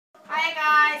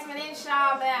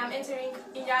I'm entering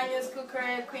Iyanya's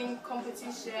Kukere Queen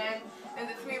competition, and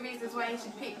the 3 reasons why you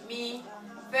should pick me.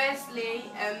 Firstly,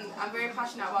 I'm very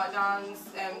passionate about dance.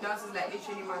 Dance is like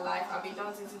literally my life. I've been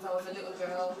dancing since I was a little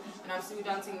girl, and I'm still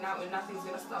dancing now, and nothing's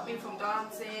going to stop me from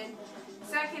dancing.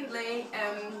 Secondly,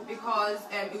 because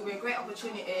it will be a great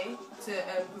opportunity to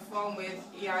perform with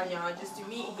Iyanya, just to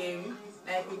meet him.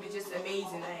 Like, it would be just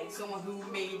amazing. Like, someone who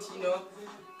made, you know,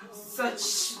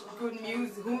 such good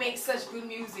music, who makes such good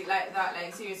music like that.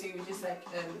 Like, seriously, it would just like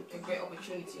a great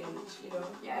opportunity, and you know,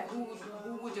 yeah, who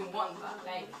wouldn't want that?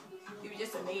 Like, it would be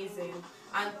just amazing.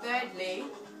 And thirdly,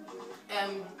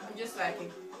 I'm just like a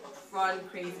fun,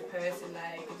 crazy person.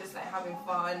 Like, just like having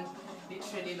fun,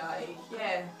 literally, like,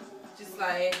 yeah, just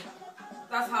like,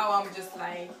 that's how I'm just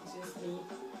like, just me.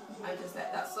 I'm just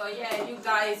like that. So yeah, you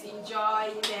guys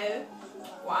enjoy, you know,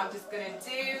 what I'm just gonna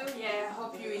do. Yeah,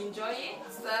 hope you enjoy it.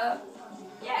 So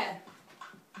yeah.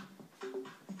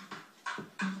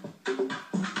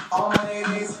 All my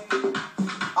ladies,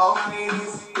 all my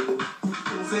ladies,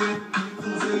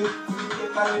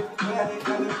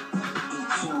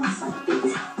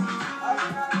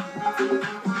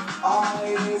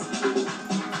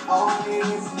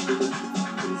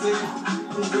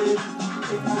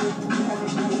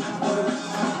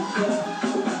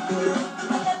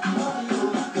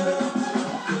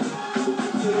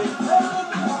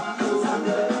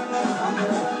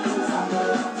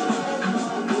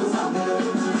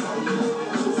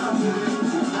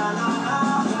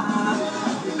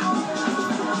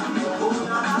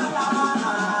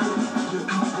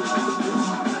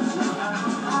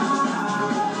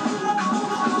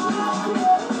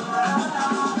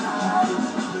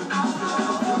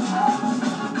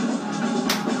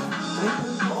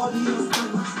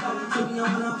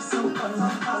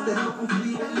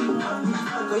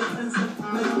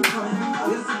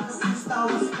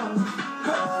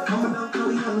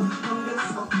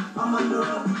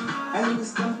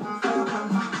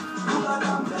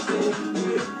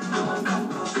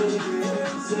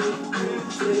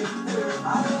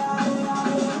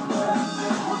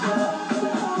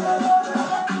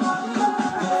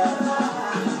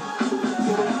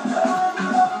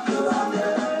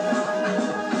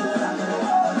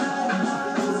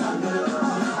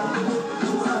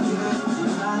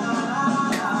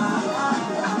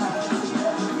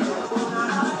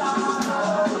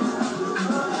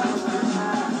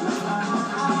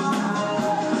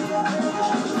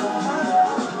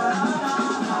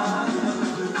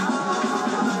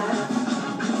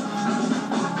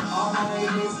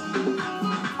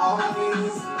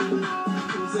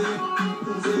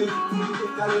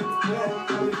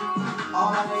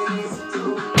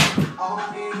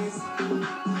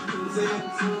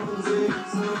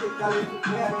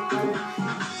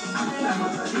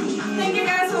 Thank you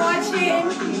guys for watching.